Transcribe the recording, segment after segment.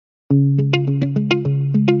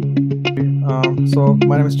So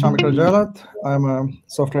my name is Chamikar Jalath. I'm a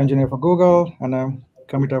software engineer for Google and a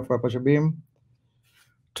committer for Apache Beam.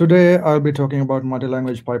 Today, I'll be talking about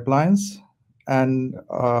multi-language pipelines and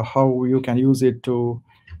how you can use it to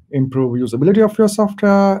improve usability of your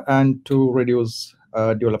software and to reduce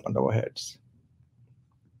development overheads.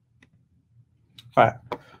 All right.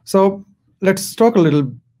 So let's talk a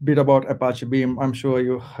little bit about Apache Beam. I'm sure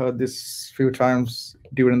you heard this few times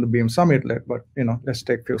during the Beam Summit, but let's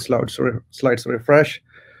take a few slides to refresh.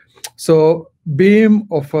 So Beam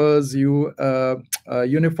offers you a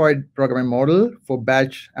unified programming model for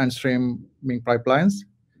batch and streaming pipelines.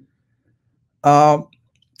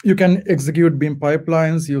 You can execute Beam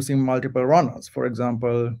pipelines using multiple runners, for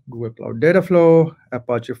example, Google Cloud Dataflow,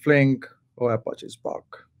 Apache Flink, or Apache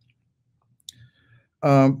Spark.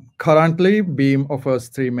 Currently, Beam offers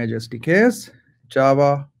 3 major SDKs: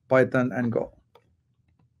 Java, Python, and Go.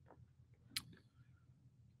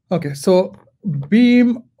 Okay, so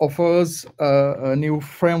Beam offers a new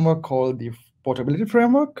framework called the portability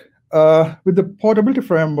framework. With the portability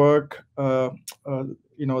framework, the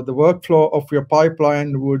workflow of your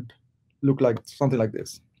pipeline would look like something like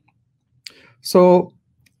this. So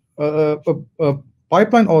a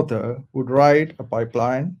pipeline author would write a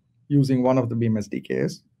pipeline using one of the Beam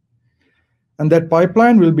SDKs. And that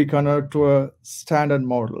pipeline will be converted to a standard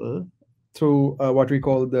model through what we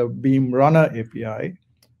call the Beam Runner API.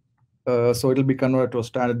 So it'll be converted to a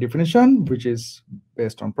standard definition, which is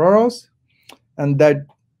based on ProROS. And that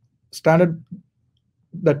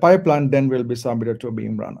pipeline then will be submitted to a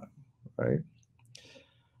Beam Runner, right?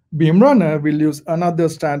 Beam Runner will use another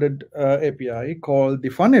standard API called the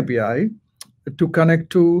Fun API to connect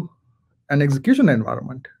to an execution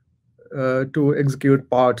environment to execute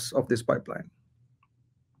parts of this pipeline.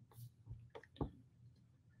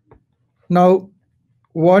 Now,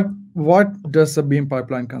 what does a Beam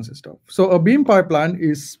pipeline consist of? So a Beam pipeline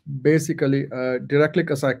is basically a directly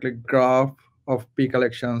acyclic graph of P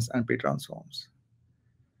collections and P transforms.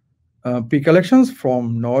 P collections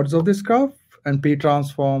from nodes of this graph and P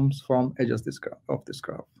transforms from edges of this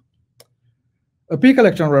graph. A P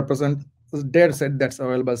collection represents a data set that's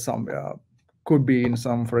available somewhere. Could be in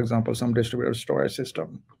for example, some distributed storage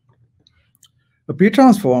system. A P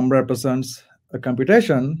transform represents a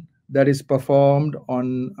computation that is performed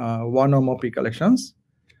on one or more P collections,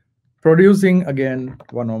 producing, again,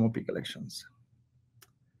 one or more P collections.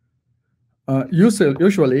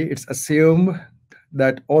 Usually, it's assumed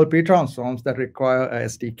that all P transforms that require a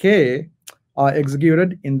SDK are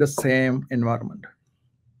executed in the same environment.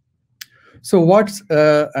 So what's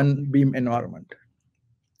a Beam environment?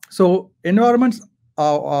 So environments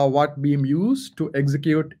are what Beam uses to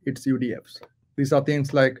execute its UDFs. These are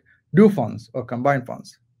things like do functions or combine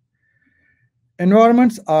functions.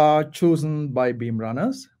 Environments are chosen by Beam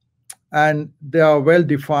runners, and they are well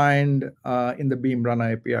defined in the Beam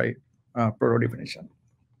Runner API proto definition.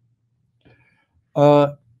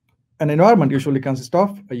 An environment usually consists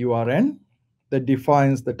of a URN that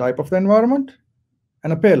defines the type of the environment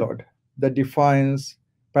and a payload that defines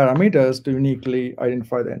parameters to uniquely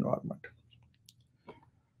identify the environment.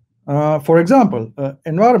 For example,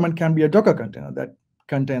 environment can be a Docker container that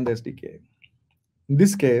contains the SDK. In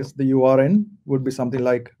this case, the URN would be something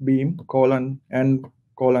like beam : n :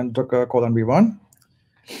 docker : v1.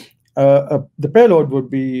 The payload would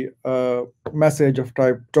be a message of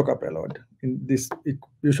type Docker payload. In this, it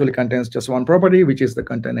usually contains just one property, which is the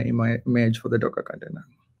container image for the Docker container.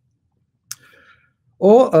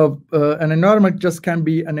 Or an environment just can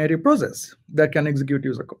be a native process that can execute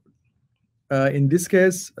user code. In this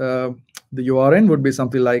case, the URN would be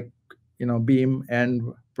something like beam and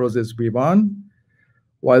process v1,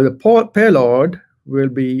 while the payload will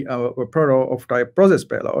be a proto of type process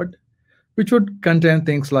payload, which would contain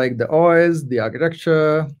things like the OS, the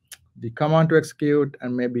architecture, the command to execute,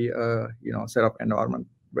 and maybe a set of environment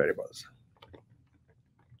variables.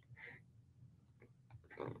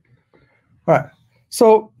 All right.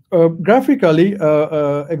 So graphically,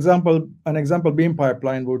 an example Beam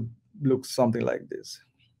pipeline would look something like this.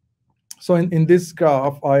 So in this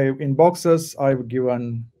graph, in boxes, I've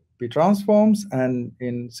given P transforms, and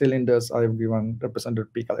in cylinders, I've given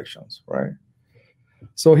represented P collections, right?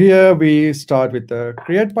 So here we start with the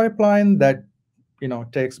create pipeline that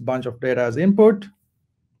takes a bunch of data as input.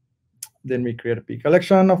 Then we create a P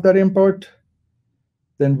collection of that input.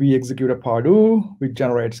 Then we execute a Pardue, which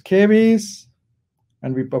generates KVs,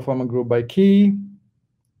 and we perform a group by key.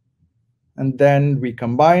 And then we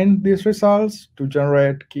combine these results to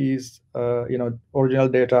generate keys, original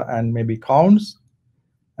data and maybe counts.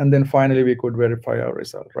 And then finally, we could verify our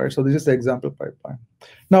result, right? So this is the example pipeline.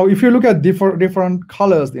 Now, if you look at different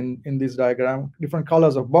colors in this diagram, different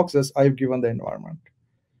colors of boxes, I've given the environment.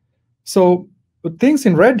 So the things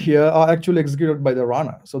in red here are actually executed by the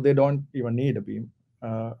runner. So they don't even need a Beam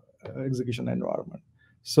execution environment.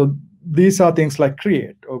 So these are things like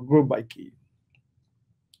create or group by key.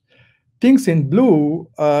 Things in blue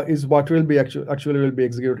is what will be actually will be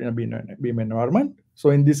executed in a Beam environment. So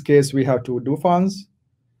in this case, we have two do functions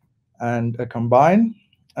and a combine,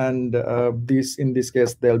 and in this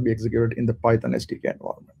case, they'll be executed in the Python SDK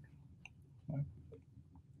environment.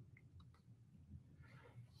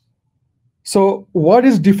 So what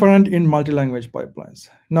is different in multi-language pipelines?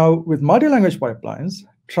 Now, with multi-language pipelines,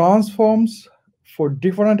 transforms for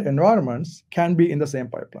different environments can be in the same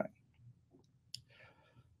pipeline.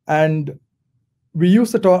 And we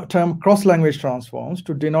use the term cross-language transforms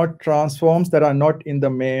to denote transforms that are not in the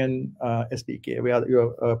main SDK where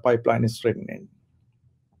your pipeline is written in.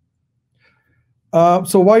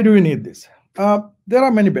 So why do we need this? There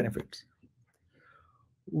are many benefits.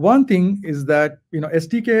 One thing is that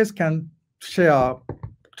SDKs can share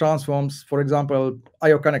transforms, for example,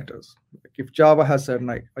 I/O connectors. If Java has certain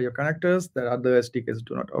I/O connectors that other SDKs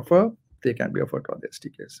do not offer, they can be offered to other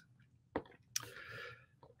SDKs.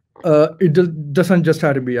 It doesn't just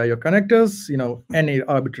have to be I/O connectors, any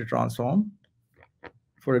arbitrary transform.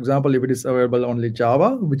 For example, if it is available only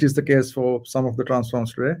Java, which is the case for some of the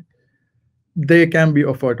transforms today, they can be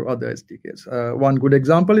offered to other SDKs. One good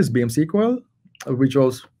example is Beam SQL, which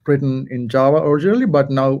was written in Java originally,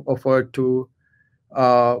 but now offered to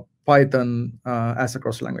Python as a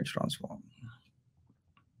cross-language transform.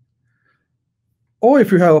 Or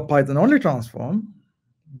if you have a Python-only transform,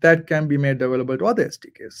 that can be made available to other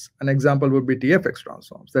SDKs. An example would be TFX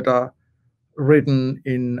transforms that are written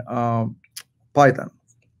in Python.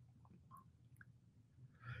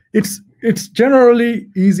 It's generally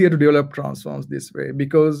easier to develop transforms this way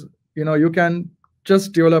because you can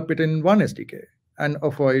just develop it in one SDK and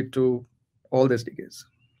offer it to all the SDKs.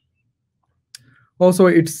 Also,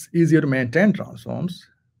 it's easier to maintain transforms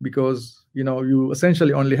because you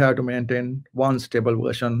essentially only have to maintain one stable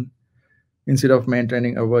version instead of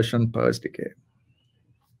maintaining a version per SDK.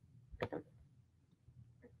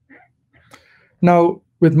 Now,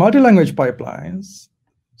 with multi-language pipelines,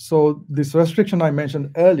 so this restriction I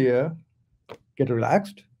mentioned earlier get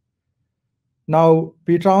relaxed. Now,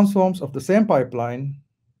 P transforms of the same pipeline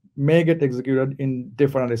may get executed in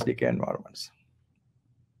different SDK environments.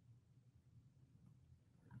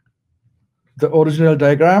 The original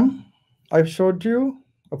diagram I've showed you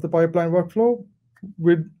of the pipeline workflow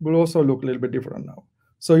will also look a little bit different now.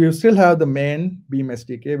 So you still have the main Beam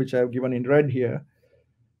SDK, which I've given in red here,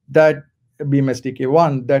 that Beam SDK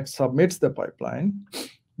 1 that submits the pipeline,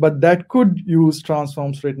 but that could use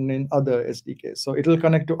transforms written in other SDKs. So it'll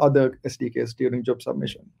connect to other SDKs during job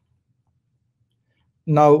submission.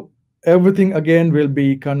 Now, everything again will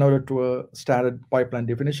be converted to a standard pipeline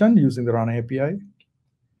definition using the Runner API,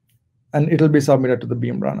 and it'll be submitted to the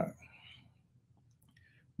Beam Runner.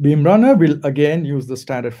 Beam Runner will again use the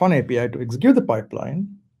standard Fun API to execute the pipeline,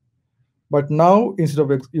 but now instead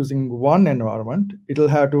of using one environment, it'll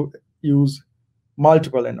have to use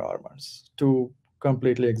multiple environments to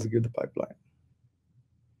completely execute the pipeline.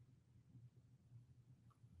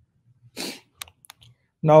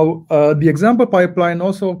 Now, the example pipeline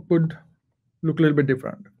also could look a little bit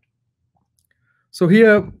different. So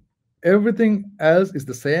here, everything else is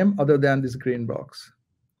the same other than this green box.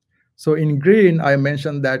 So in green, I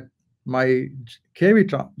mentioned that my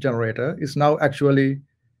KV generator is now actually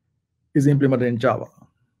implemented in Java,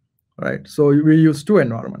 right? So we use two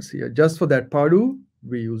environments here. Just for that Pardue,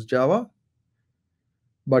 we use Java.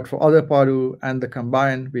 But for other Pardue and the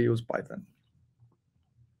combine, we use Python.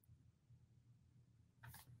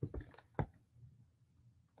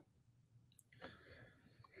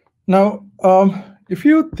 Now, if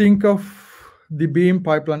you think of the Beam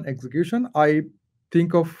pipeline execution, I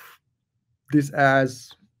think of this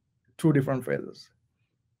as two different phases.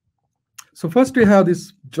 So first, we have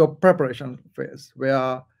this job preparation phase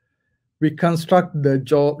where we construct the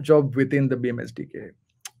job within the Beam SDK.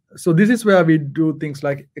 So this is where we do things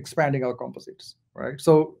like expanding our composites, right?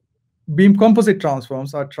 So Beam composite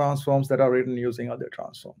transforms are transforms that are written using other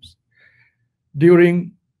transforms.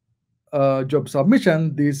 During job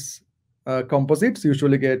submission, these composites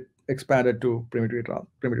usually get expanded to primitive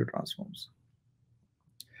transforms.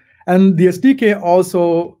 And the SDK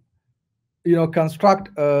also, construct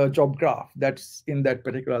a job graph that's in that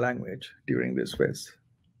particular language during this phase.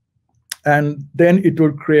 And then it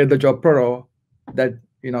will create the job proto that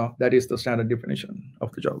is the standard definition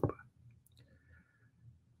of the job.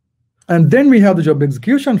 And then we have the job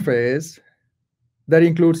execution phase that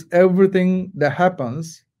includes everything that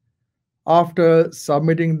happens after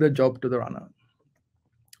submitting the job to the runner.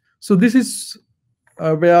 So this is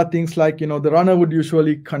where things like, the runner would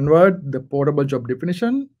usually convert the portable job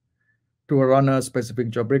definition to a runner-specific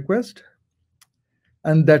job request.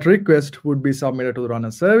 And that request would be submitted to the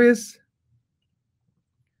runner service.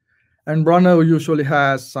 And runner usually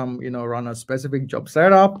has some, runner-specific job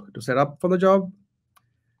setup to set up for the job.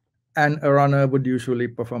 And a runner would usually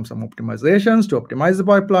perform some optimizations to optimize the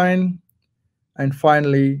pipeline. And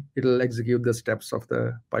finally, it'll execute the steps of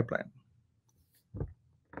the pipeline.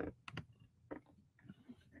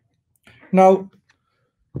 Now,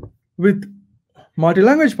 with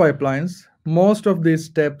multi-language pipelines, most of these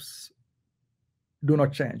steps do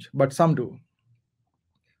not change, but some do.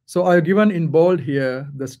 So I've given in bold here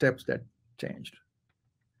the steps that changed.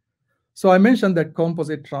 So I mentioned that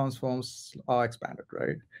composite transforms are expanded,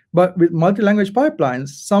 right? But with multi-language pipelines,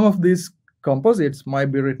 some of these composites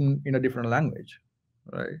might be written in a different language,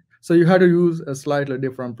 right? So you had to use a slightly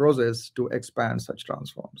different process to expand such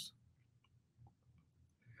transforms.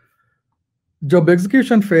 Job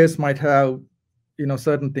execution phase might have,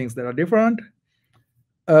 certain things that are different.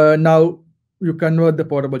 Now you convert the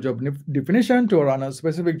portable job definition to a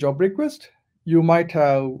runner-specific job request. You might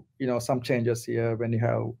have, some changes here when you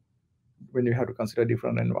have to consider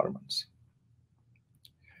different environments.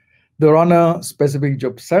 The runner-specific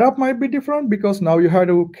job setup might be different because now you have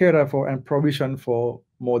to cater for and provision for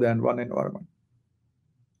more than one environment.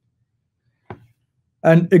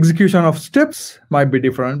 And execution of steps might be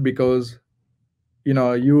different because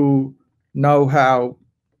you now have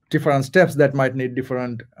different steps that might need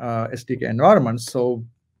different SDK environments. So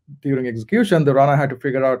during execution, the runner had to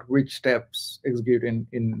figure out which steps execute in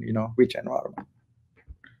which environment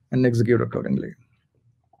and execute accordingly.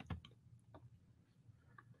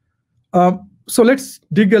 So let's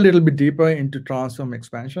dig a little bit deeper into transform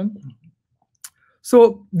expansion.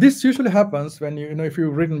 So this usually happens when if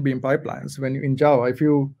you've written Beam pipelines, in Java,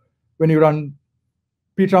 when you run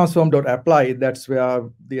ptransform.apply, that's where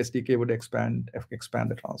the SDK would expand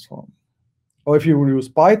the transform. Or if you use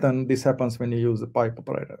Python, this happens when you use the pipe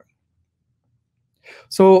operator.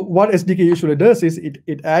 So what SDK usually does is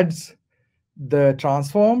it adds the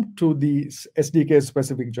transform to the SDK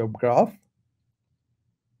specific job graph.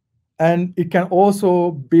 And it can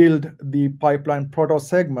also build the pipeline proto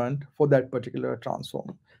segment for that particular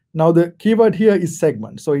transform. Now the keyword here is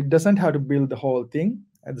segment. So it doesn't have to build the whole thing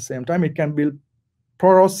at the same time. It can build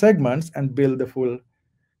proto segments and build the full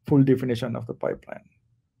definition of the pipeline,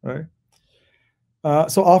 right?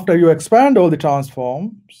 So after you expand all the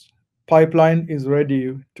transforms, pipeline is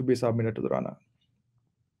ready to be submitted to the runner.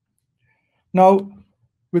 Now,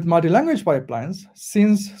 with multi-language pipelines,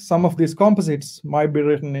 since some of these composites might be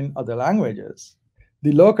written in other languages,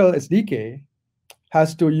 the local SDK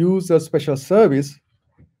has to use a special service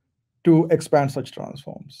to expand such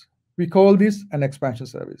transforms. We call this an expansion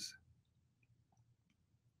service.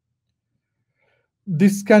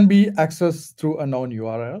 This can be accessed through a known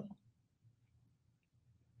URL.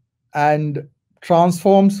 And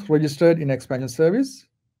transforms registered in expansion service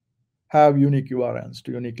have unique URLs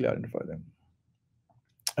to uniquely identify them.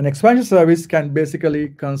 An expansion service can basically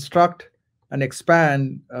construct and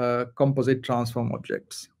expand composite transform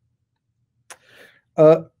objects.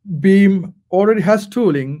 Beam already has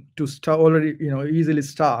tooling to easily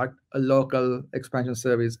start a local expansion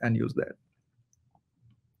service and use that.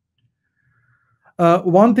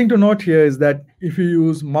 One thing to note here is that if you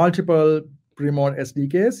use multiple remote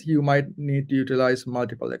SDKs, you might need to utilize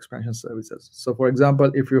multiple expansion services. So for example,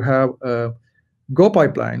 if you have a Go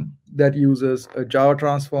pipeline that uses a Java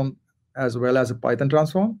transform as well as a Python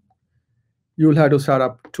transform, you'll have to start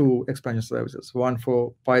up two expansion services, one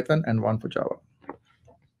for Python and one for Java.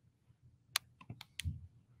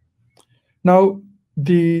 Now,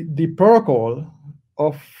 the protocol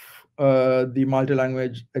of the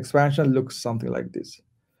multi-language expansion looks something like this.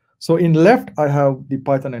 So in left, I have the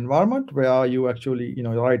Python environment where you actually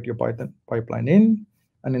write your Python pipeline in.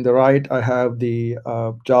 And in the right, I have the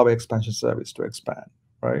Java expansion service to expand,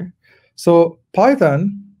 right? So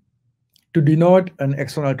Python, to denote an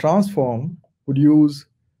external transform, would use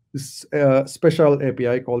this special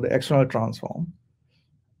API called the external transform,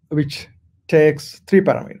 which takes 3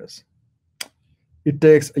 parameters. It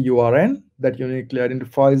takes a URN that uniquely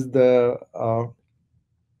identifies the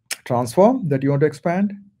transform that you want to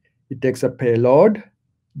expand. It takes a payload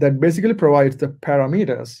that basically provides the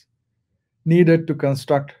parameters needed to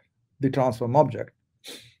construct the transform object.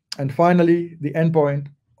 And finally, the endpoint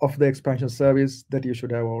of the expansion service that you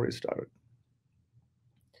should have already started.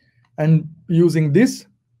 And using this,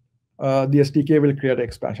 the SDK will create an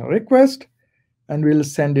expansion request and will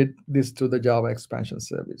send this to the Java expansion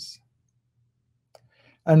service.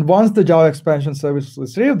 And once the Java expansion service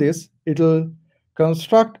receives this, it will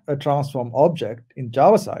construct a transform object in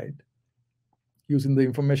Java side using the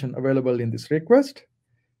information available in this request,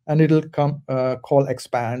 and it'll call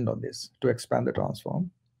expand on this to expand the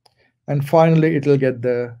transform. And finally, it will get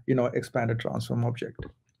the expanded transform object.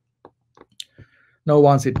 Now,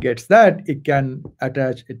 once it gets that, it can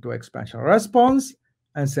attach it to expansion response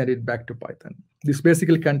and send it back to Python. This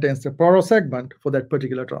basically contains the power segment for that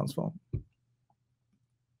particular transform.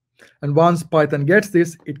 And once Python gets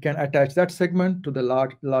this, it can attach that segment to the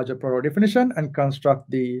larger power definition and construct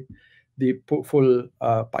the full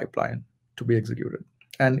pipeline to be executed.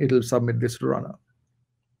 And it will submit this to runner.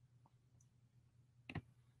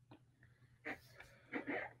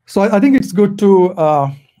 So I think it's good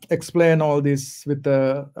to explain all this with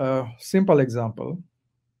a simple example.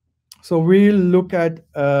 So we'll look at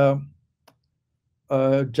a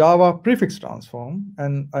Java prefix transform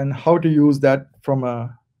and how to use that from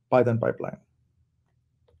a Python pipeline.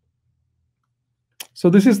 So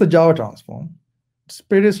this is the Java transform. It's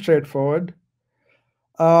pretty straightforward.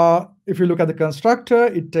 If you look at the constructor,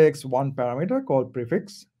 it takes one parameter called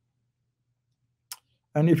prefix.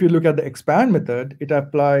 And if you look at the expand method, it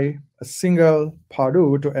applies a single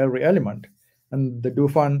pardue to every element. And the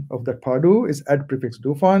do-fun of that pardue is add prefix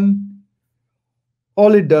do-fun.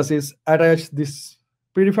 All it does is attach this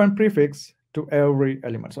predefined prefix to every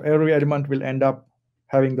element. So every element will end up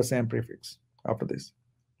having the same prefix after this.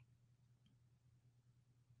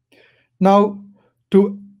 Now,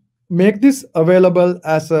 to make this available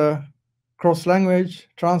as a cross-language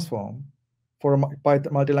transform for a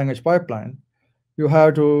multi-language pipeline, you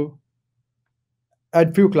have to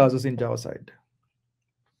add few classes in Java side.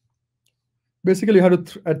 Basically, you have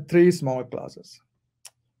to add three small classes.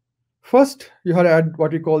 First, you have to add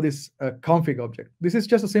what we call this config object. This is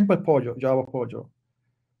just a simple POJO, Java POJO,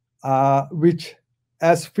 which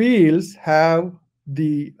as fields have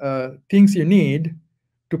the things you need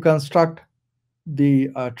to construct the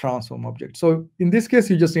transform object. So in this case,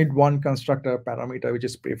 you just need one constructor parameter, which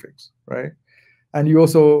is prefix, right? And you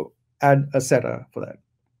also add a setter for that.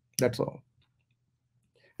 That's all.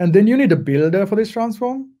 And then you need a builder for this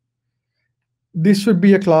transform. This should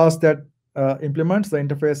be a class that implements the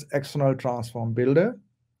interface external transform builder,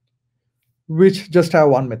 which just have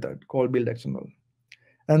one method called build external.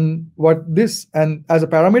 And as a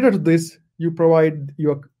parameter to this, you provide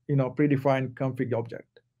your predefined config object.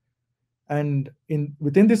 And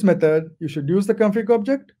within this method, you should use the config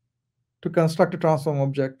object to construct a transform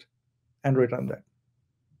object and return that.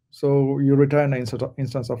 So you return an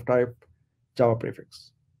instance of type Java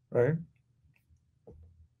prefix, right?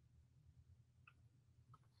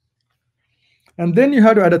 And then you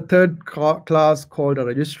have to add a third class called a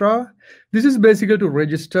registrar. This is basically to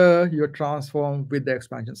register your transform with the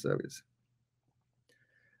expansion service.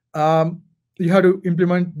 You have to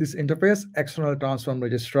implement this interface external transform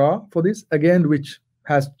registrar for this, again, which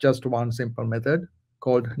has just one simple method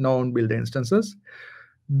called known build instances.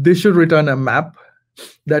 This should return a map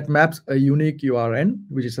that maps a unique URN,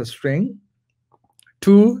 which is a string,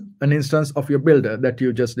 to an instance of your builder that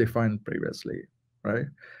you just defined previously, right?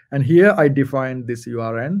 And here I defined this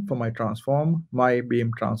URN for my transform, my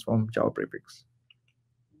Beam transform Java prefix.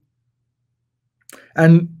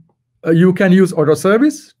 And you can use auto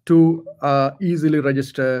service to easily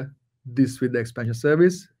register this with the expansion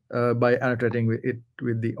service by annotating it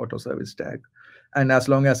with the auto service tag. And as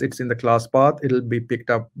long as it's in the class path, it'll be picked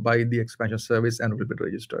up by the expansion service and will be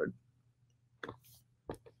registered.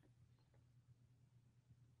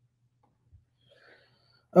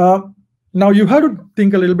 Now you have to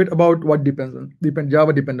think a little bit about what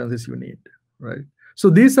Java dependencies you need, right? So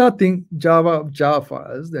these are Java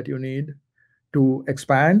files that you need to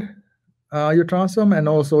expand your transform and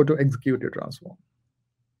also to execute your transform.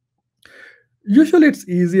 Usually, it's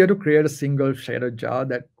easier to create a single shader jar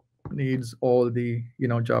that needs all the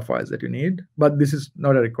jar files that you need, but this is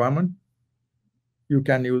not a requirement. You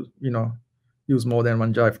can use more than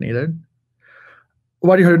one jar if needed.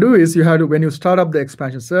 What you have to do is when you start up the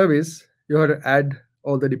expansion service, you have to add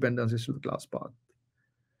all the dependencies to the class path.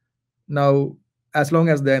 Now, as long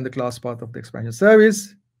as they're in the class path of the expansion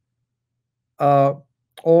service,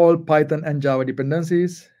 all Python and Java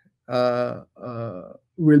dependencies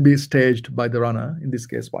will be staged by the runner. In this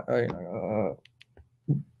case,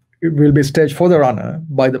 it will be staged for the runner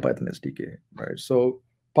by the Python SDK, right? So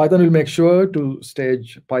Python will make sure to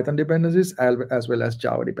stage Python dependencies as well as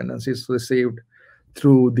Java dependencies received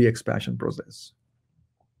through the expansion process.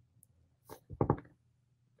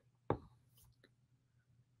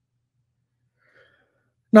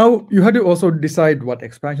 Now you had to also decide what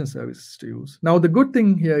expansion service to use. Now the good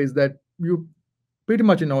thing here is that you pretty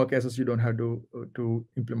much in all cases you don't have to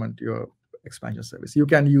implement your expansion service. You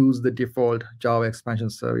can use the default Java expansion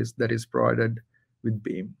service that is provided with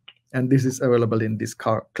Beam, and this is available in this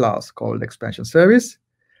class called expansion service,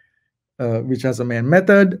 which has a main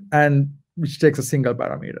method and which takes a single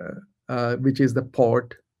parameter, which is the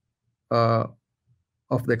port of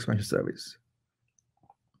the expansion service.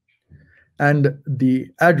 And the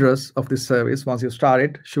address of this service, once you start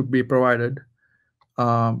it, should be provided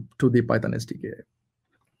to the Python SDK.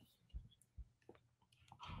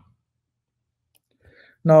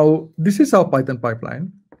 Now, this is our Python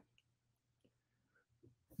pipeline.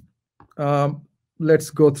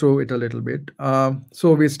 Let's go through it a little bit.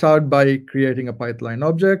 So we start by creating a pipeline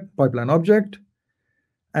object,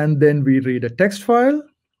 and then we read a text file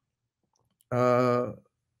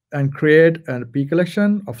and create a P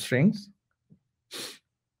collection of strings.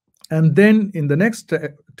 And then in the next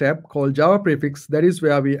tab called Java prefix, that is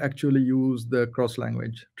where we actually use the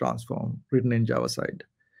cross-language transform written in Java side.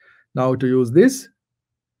 Now to use this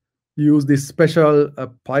special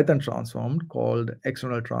Python transform called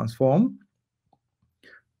external transform,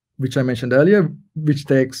 which I mentioned earlier, which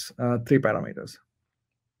takes 3 parameters.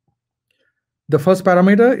 The first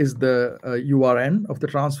parameter is the URN of the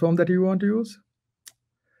transform that you want to use.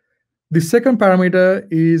 The second parameter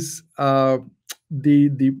is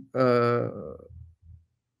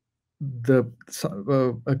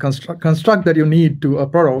construct that you need to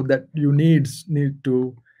that you need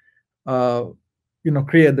to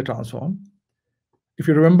create the transform. If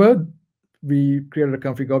you remember, we created a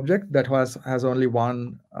config object that has only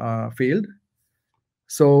one field.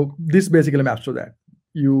 So this basically maps to that.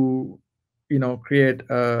 You create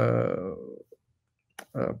a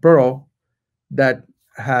pro that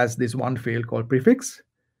has this one field called prefix,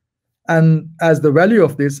 and as the value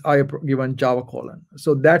of this, I have given Java colon.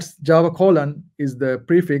 So that's Java colon is the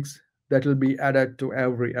prefix that will be added to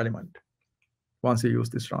every element once you use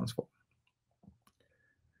this transform.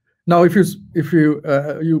 Now, if you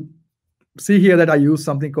see here that I use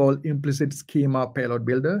something called implicit schema payload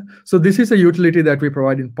builder. So this is a utility that we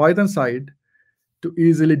provide in Python side to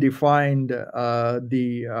easily define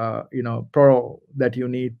the pro that you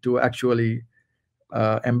need to actually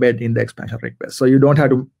embed in the expansion request. So you don't have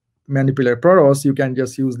to manipulate pros. You can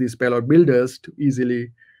just use these payload builders to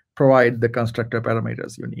easily provide the constructor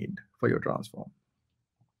parameters you need for your transform.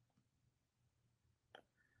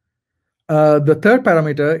 The third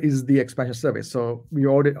parameter is the expansion service. So we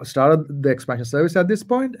already started the expansion service at this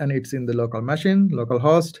point, and it's in the local machine, local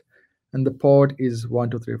host, and the port is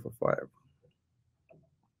 12345.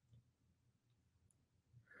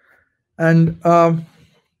 And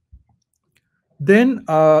then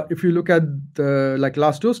if you look at the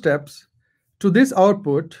last 2 steps, to this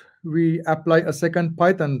output, we apply a second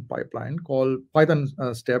Python pipeline called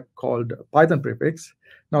step called Python prefix.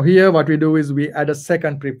 Now here, what we do is we add a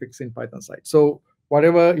second prefix in Python side. So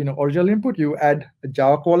whatever original input, you add a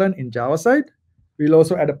Java colon in Java side. We'll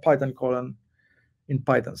also add a Python colon in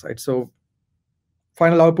Python side. So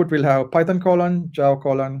final output will have Python colon, Java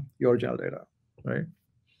colon, your original data, right?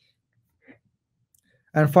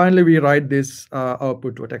 And finally, we write this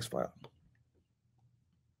output to a text file.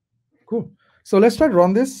 Cool. So let's try to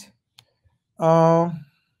run this.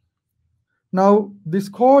 Now, this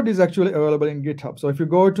code is actually available in GitHub. So if you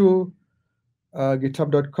go to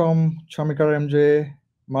github.com, chamikarmj,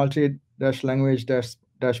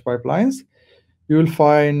 multi-language-pipelines, you will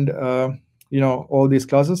find all these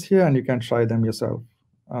classes here, and you can try them yourself.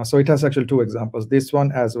 So it has actually 2 examples, this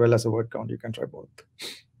one as well as a word count. You can try both.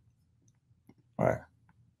 All right.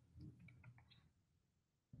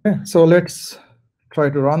 Okay, so let's try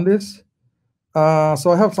to run this.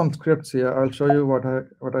 So I have some scripts here. I'll show you what I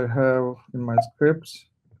have in my scripts.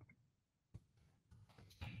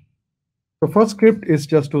 The first script is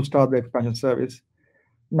just to start the expansion service.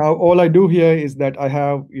 Now all I do here is that I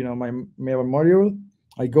have my Maven module.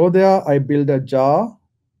 I go there, I build a jar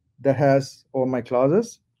that has all my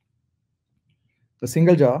classes, the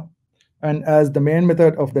single jar, and as the main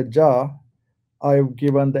method of the jar, I've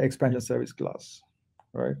given the expansion service class.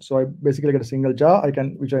 Right, so I basically get a single jar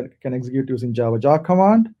which I can execute using Java jar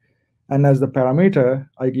command, and as the parameter,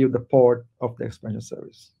 I give the port of the expansion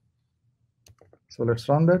service. So let's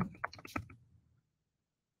run that.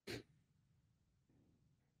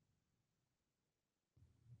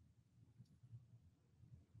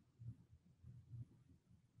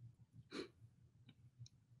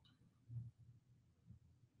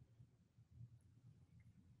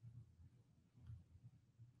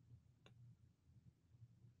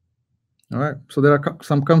 All right, so there are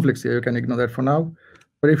some conflicts here. You can ignore that for now.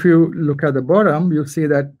 But if you look at the bottom, you'll see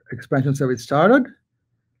that expansion service started,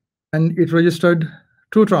 and it registered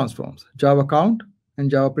two transforms, Java count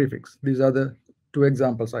and Java prefix. These are the two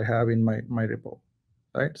examples I have in my repo,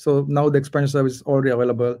 right? So now the expansion service is already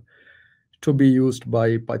available to be used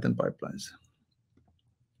by Python pipelines.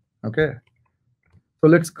 Okay, so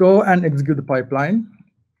let's go and execute the pipeline.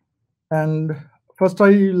 And first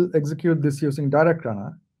I'll execute this using direct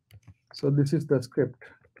runner. So this is the script.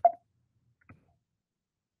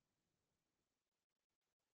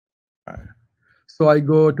 So I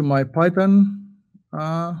go to my Python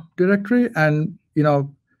directory, and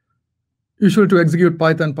usually to execute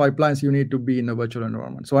Python pipelines, you need to be in a virtual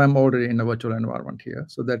environment. So I'm already in a virtual environment here,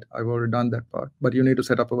 so that I've already done that part. But you need to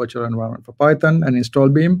set up a virtual environment for Python and install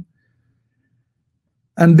Beam.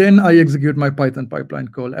 And then I execute my Python pipeline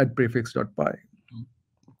called add_prefix.py.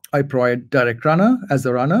 I provide direct runner as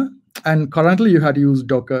the runner. And currently, you had to use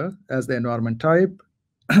Docker as the environment type.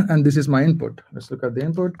 And this is my input. Let's look at the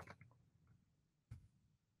input.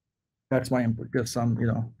 That's my input, just some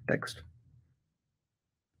text.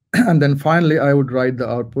 And then finally, I would write the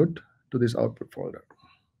output to this output folder.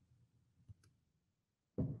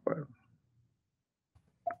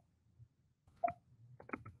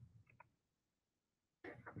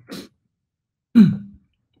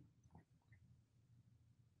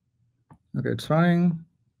 Okay, it's running.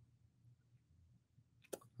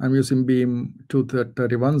 I'm using Beam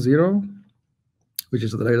 2.31.0, which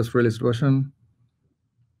is the latest released version.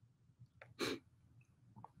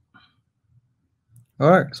 All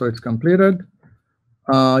right, so it's completed.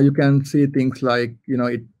 You can see things like,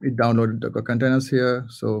 it downloaded Docker containers here.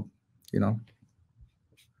 So, okay,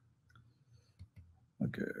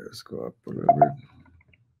 let's go up a little bit.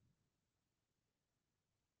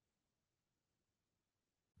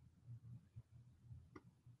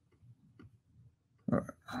 All right.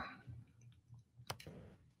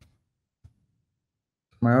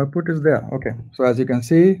 My output is there. Okay, so as you can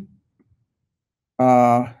see,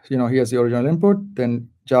 here's the original input, then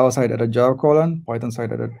Java side added Java colon, Python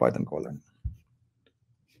side added Python colon.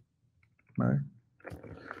 Right.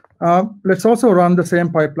 Let's also run the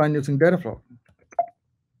same pipeline using Dataflow.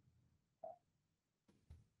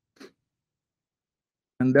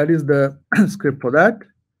 And that is the script for that.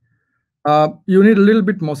 You need a little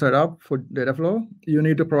bit more setup for Dataflow. You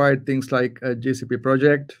need to provide things like a GCP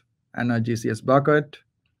project and a GCS bucket.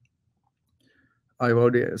 I've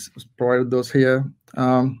already provided those here.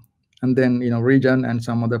 And then, region and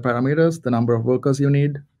some other parameters, the number of workers you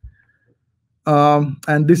need.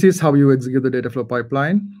 And this is how you execute the Dataflow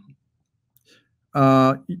pipeline.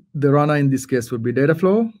 The runner in this case would be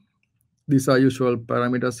Dataflow. These are usual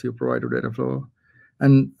parameters you provide to Dataflow.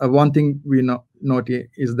 And one thing we note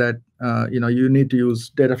is that you need to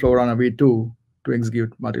use Dataflow runner v2 to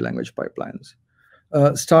execute multi-language pipelines.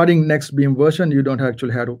 Starting next Beam version, you don't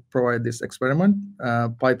actually have to provide this experiment.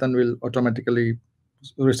 Python will automatically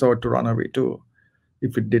resort to runner v2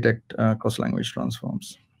 if it detects cross-language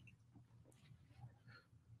transforms.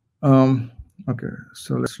 Okay,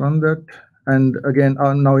 so let's run that. And again,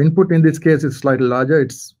 now input in this case is slightly larger.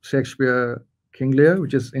 It's Shakespeare King Lear,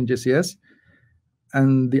 which is in GCS.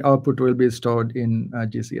 And the output will be stored in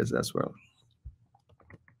GCS as well.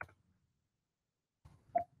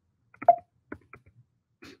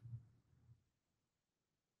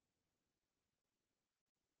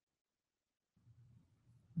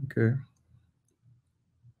 Okay.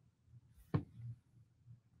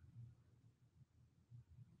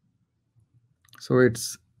 So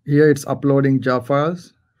it's uploading jar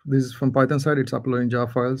files. This is from Python side. It's uploading jar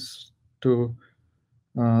files to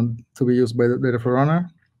be used by the Dataflow runner.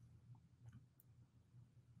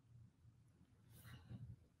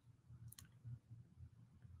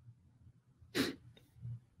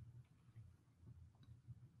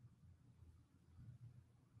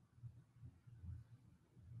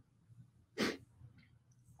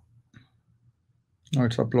 Now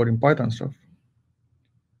it's uploading Python stuff.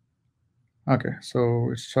 Okay, so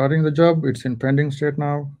it's starting the job. It's in pending state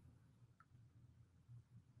now.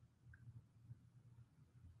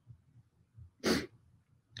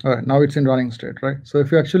 All right, now it's in running state, right? So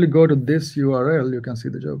if you actually go to this URL, you can see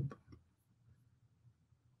the job.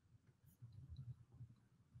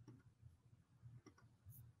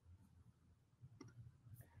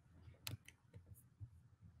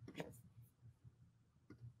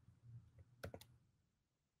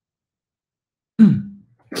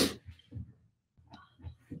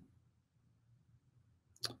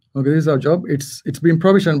 Okay, this is our job. It's been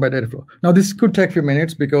provisioned by Dataflow. Now this could take a few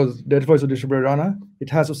minutes because Dataflow is a distributed runner. It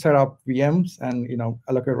has to set up VMs and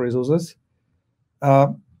allocate resources.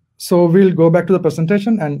 So we'll go back to the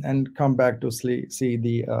presentation and come back to see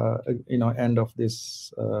the end of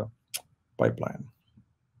this pipeline.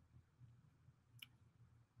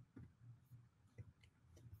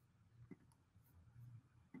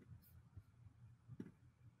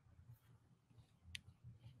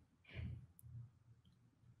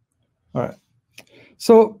 All right.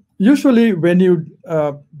 So usually when you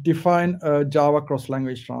define a Java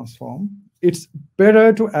cross-language transform, it's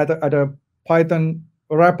better to add a Python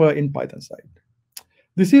wrapper in Python side.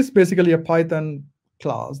 This is basically a Python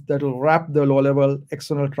class that will wrap the low-level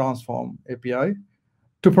external transform API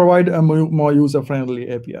to provide a more user-friendly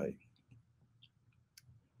API.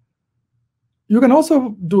 You can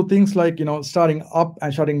also do things like starting up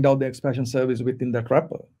and shutting down the expansion service within that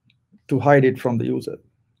wrapper to hide it from the user.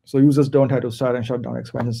 So users don't have to start and shut down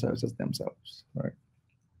expansion services themselves, right?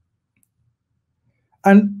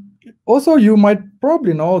 And also, you might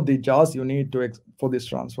probably know the jars you need for this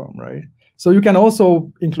transform, right? So you can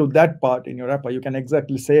also include that part in your wrapper. You can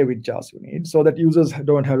exactly say which jars you need so that users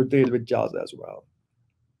don't have to deal with jars as well.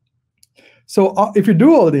 So if you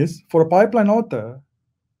do all this for a pipeline author,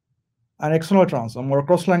 an external transform or a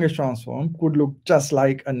cross-language transform could look just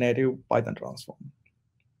like a native Python transform.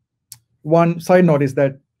 One side note is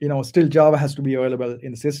that still Java has to be available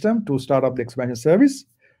in the system to start up the expansion service,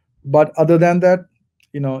 but other than that,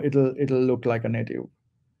 it'll look like a native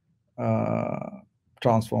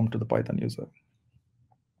transform to the Python user.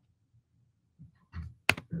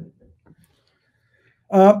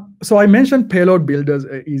 So I mentioned payload builders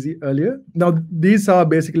earlier. Now these are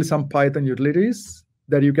basically some Python utilities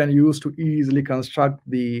that you can use to easily construct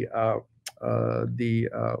the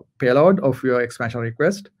payload of your expansion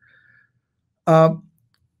request.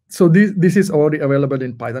 So this is already available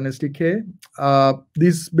in Python SDK.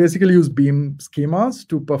 These basically use Beam schemas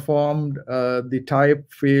to perform the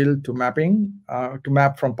type field to map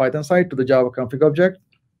from Python side to the Java config object.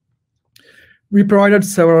 We provided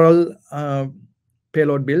several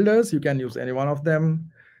payload builders. You can use any one of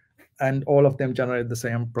them, and all of them generate the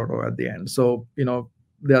same proto at the end. So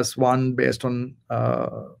there's one based on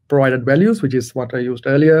provided values, which is what I used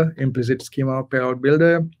earlier, implicit schema payload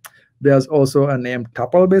builder. There's also a named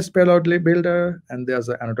tuple-based payload builder, and there's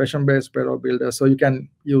an annotation-based payload builder. So you can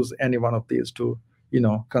use any one of these to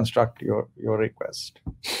construct your request.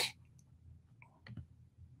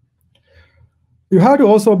 You have to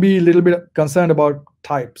also be a little bit concerned about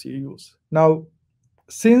types you use. Now,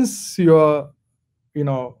 since you're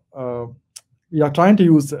trying to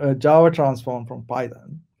use a Java transform from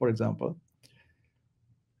Python, for example,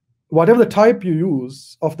 whatever the type you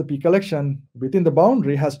use of the P collection within the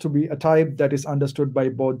boundary has to be a type that is understood by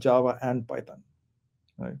both Java and Python,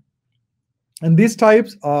 right? And these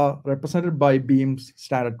types are represented by Beam's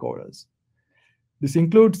standard coders. This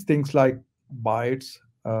includes things like bytes,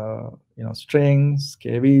 strings,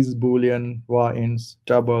 KVs, Boolean, var-ins,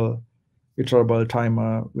 double, iterable,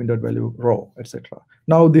 timer, windowed value, row, etc.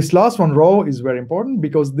 Now, this last one, row, is very important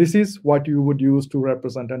because this is what you would use to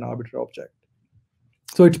represent an arbitrary object.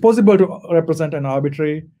 So it's possible to represent an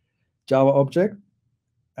arbitrary Java object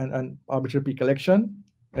and an arbitrary P collection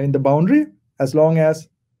in the boundary as long as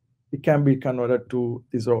it can be converted to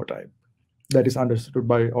this row type that is understood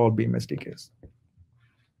by all Beam SDKs.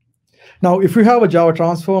 Now, if you have a Java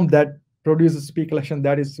transform that produces P collection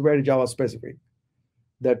that is very Java specific,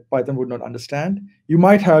 that Python would not understand, you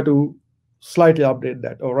might have to slightly update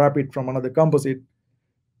that or wrap it from another composite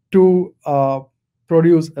to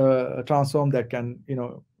produce a transform that can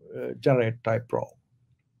generate type row.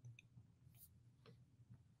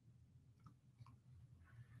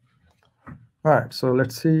 All right, so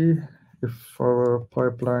let's see if our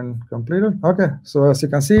pipeline completed. Okay, so as you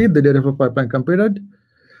can see, the Dataflow pipeline completed.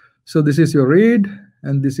 So this is your read,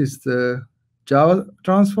 and this is the Java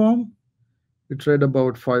transform. It read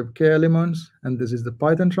about 5K elements, and this is the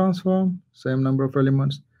Python transform, same number of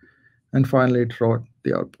elements. And finally, it wrote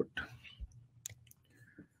the output.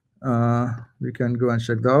 We can go and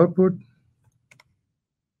check the output.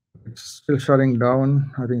 It's still shutting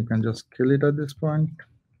down. I think you can just kill it at this point.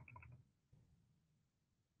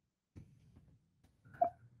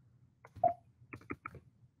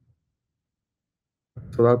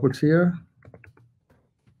 So the output's here.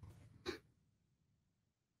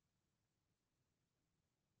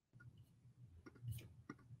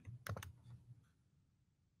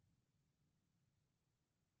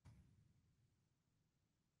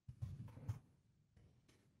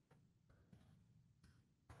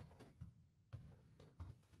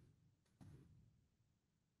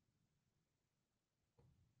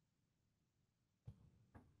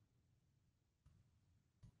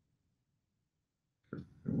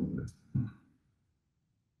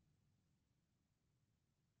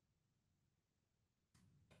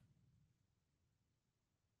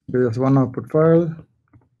 There's one output file.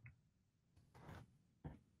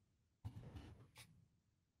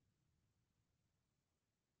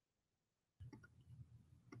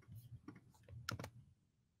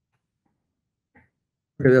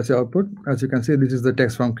 Okay, that's the output. As you can see, this is the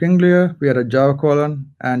text from Kinglia. We had a Java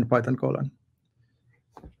colon and Python colon.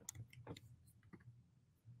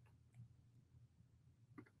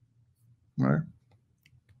 All right.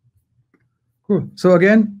 Cool. So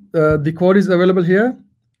again, the code is available here.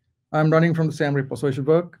 I'm running from the same repo, so it should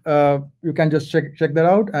work. You can just check that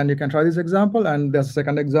out, and you can try this example. And there's a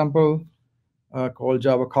second example called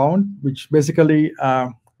Java count, which basically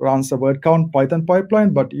runs a word count Python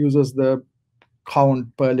pipeline, but uses the count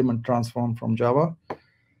per element transform from Java.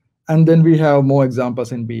 And then we have more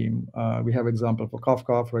examples in Beam. We have example for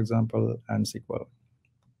Kafka, for example, and SQL.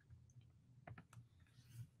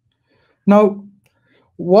 Now,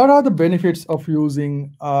 what are the benefits of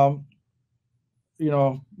using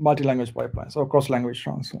multi-language pipelines or cross-language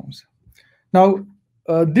transforms? Now,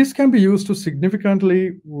 this can be used to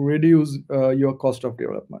significantly reduce your cost of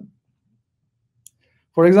development.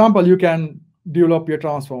 For example, you can develop your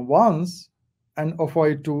transform once and offer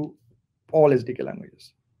it to all SDK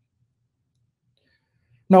languages.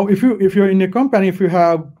 Now, if you're in a company, if you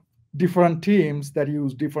have different teams that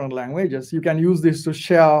use different languages, you can use this to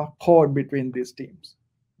share code between these teams,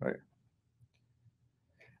 right?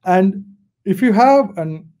 And if you have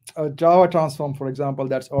a Java transform, for example,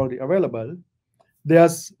 that's already available,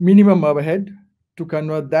 there's minimum overhead to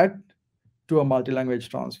convert that to a multi-language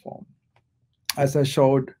transform. As I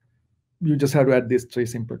showed, you just have to add these 3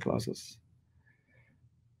 simple classes.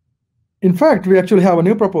 In fact, we actually have a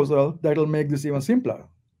new proposal that will make this even simpler.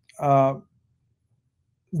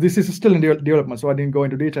 This is still in development, so I didn't go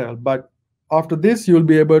into detail. But after this, you'll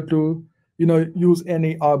be able to use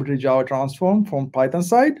any arbitrary Java transform from Python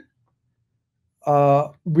side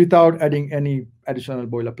without adding any additional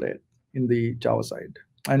boilerplate in the Java side.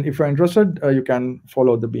 And if you're interested, you can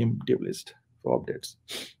follow the Beam dev list for updates.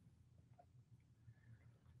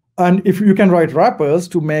 And if you can write wrappers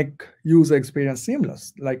to make user experience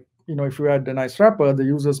seamless, like if you add a nice wrapper, the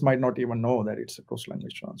users might not even know that it's a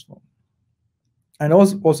cross-language transform. And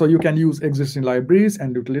also you can use existing libraries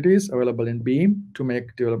and utilities available in Beam to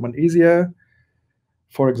make development easier.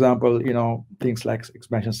 For example, things like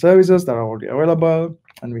expansion services that are already available,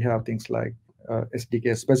 and we have things like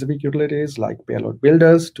SDK-specific utilities like payload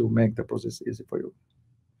builders to make the process easy for you.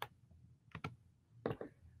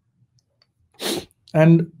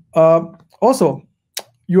 And also,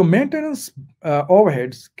 your maintenance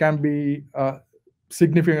overheads can be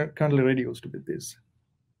significantly reduced with this.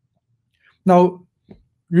 Now,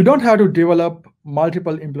 you don't have to develop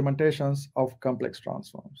multiple implementations of complex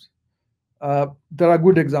transforms. There are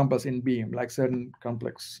good examples in Beam, like certain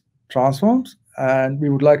complex transforms, and we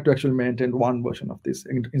would like to actually maintain one version of this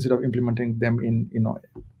instead of implementing them in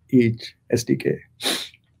each SDK.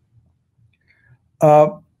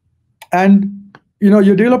 And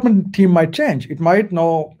your development team might change. It might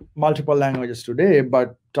know multiple languages today,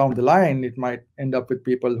 but down the line, it might end up with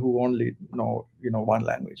people who only know one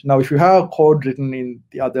language. Now, if you have code written in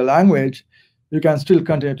the other language, you can still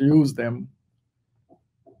continue to use them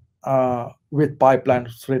with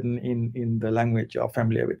pipelines written in the language you're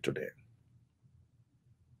familiar with today.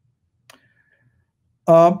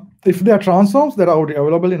 If there are transforms that are already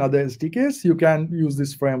available in other SDKs, you can use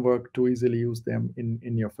this framework to easily use them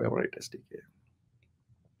in your favorite SDK.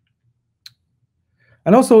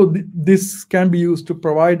 And also, this can be used to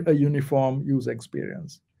provide a uniform user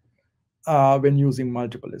experience when using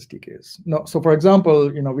multiple SDKs. Now, so for example,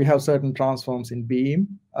 we have certain transforms in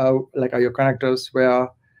Beam, like IO connectors, where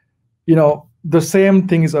the same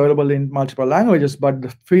thing is available in multiple languages, but the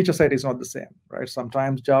feature set is not the same, right?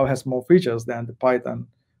 Sometimes Java has more features than the Python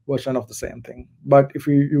version of the same thing. But if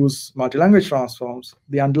you use multi-language transforms,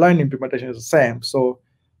 the underlying implementation is the same. So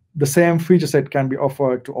the same feature set can be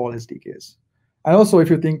offered to all SDKs. And also, if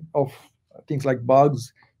you think of things like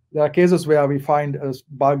bugs, there are cases where we find a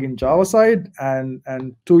bug in Java side,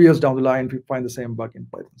 and 2 years down the line, we find the same bug in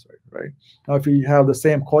Python side, right? Now, if you have the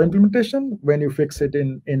same core implementation, when you fix it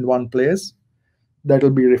in one place, that will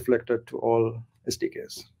be reflected to all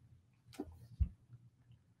SDKs.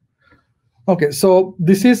 Okay, so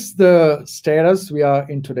this is the status we are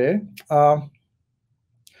in today.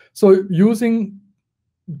 So using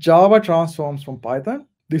Java transforms from Python,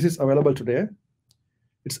 this is available today.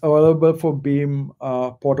 It's available for Beam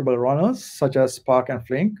portable runners, such as Spark and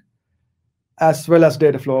Flink, as well as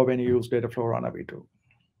Dataflow when you use Dataflow Runner v2.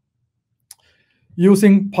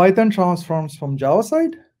 Using Python transforms from Java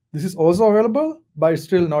side, this is also available, but it's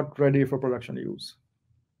still not ready for production use.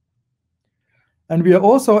 And we are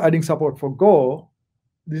also adding support for Go.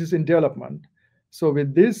 This is in development. So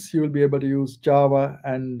with this, you will be able to use Java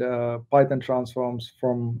and Python transforms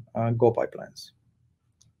from Go pipelines.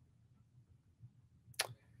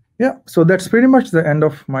 Yeah, so that's pretty much the end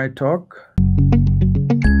of my talk.